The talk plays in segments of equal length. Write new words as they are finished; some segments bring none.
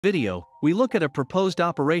Video, we look at a proposed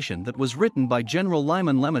operation that was written by General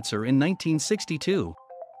Lyman Lemnitzer in 1962.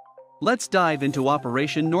 Let's dive into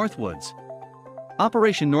Operation Northwoods.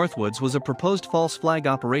 Operation Northwoods was a proposed false flag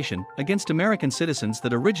operation against American citizens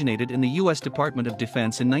that originated in the U.S. Department of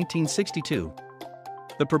Defense in 1962.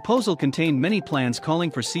 The proposal contained many plans calling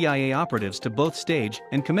for CIA operatives to both stage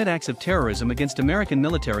and commit acts of terrorism against American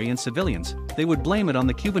military and civilians. They would blame it on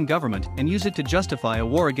the Cuban government and use it to justify a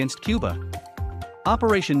war against Cuba.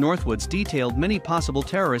 Operation Northwoods detailed many possible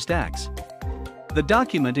terrorist acts. The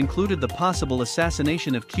document included the possible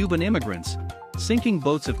assassination of Cuban immigrants, sinking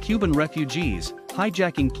boats of Cuban refugees,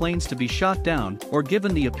 hijacking planes to be shot down or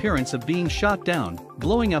given the appearance of being shot down,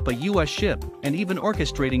 blowing up a U.S. ship, and even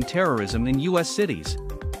orchestrating terrorism in U.S. cities.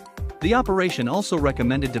 The operation also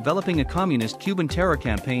recommended developing a communist Cuban terror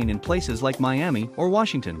campaign in places like Miami or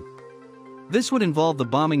Washington. This would involve the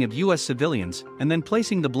bombing of U.S. civilians and then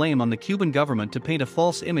placing the blame on the Cuban government to paint a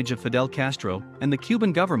false image of Fidel Castro and the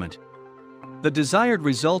Cuban government. The desired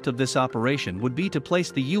result of this operation would be to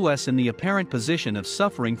place the U.S. in the apparent position of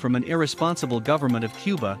suffering from an irresponsible government of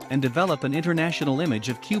Cuba and develop an international image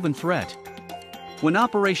of Cuban threat. When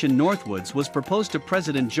Operation Northwoods was proposed to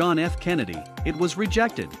President John F. Kennedy, it was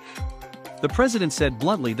rejected. The president said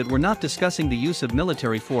bluntly that we're not discussing the use of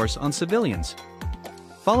military force on civilians.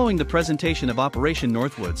 Following the presentation of Operation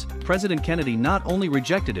Northwoods, President Kennedy not only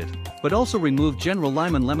rejected it, but also removed General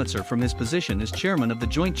Lyman Lemnitzer from his position as chairman of the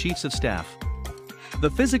Joint Chiefs of Staff.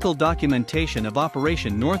 The physical documentation of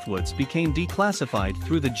Operation Northwoods became declassified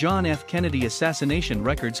through the John F. Kennedy Assassination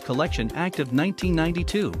Records Collection Act of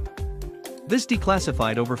 1992. This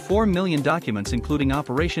declassified over 4 million documents including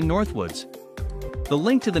Operation Northwoods. The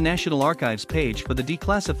link to the National Archives page for the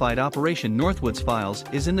declassified Operation Northwoods files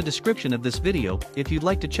is in the description of this video if you'd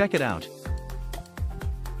like to check it out.